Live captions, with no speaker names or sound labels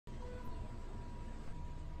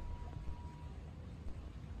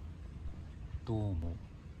どうも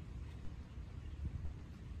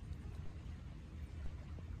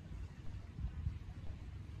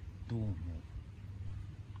どうも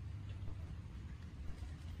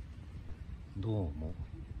どうも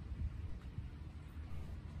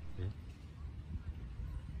え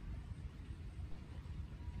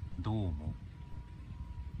どうも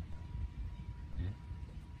え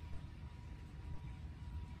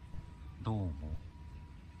どうも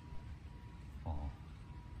ああ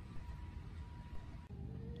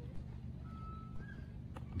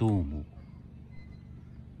どうも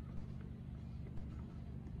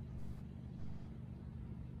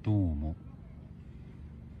どうも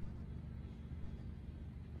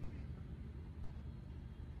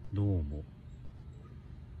どうも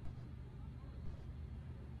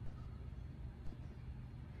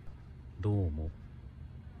どうも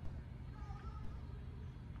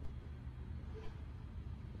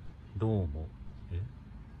どうも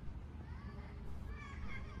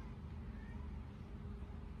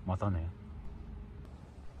またね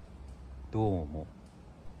どうも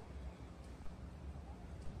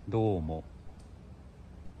どうも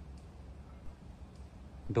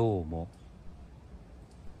どうも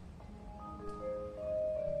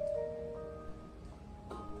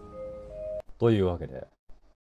というわけで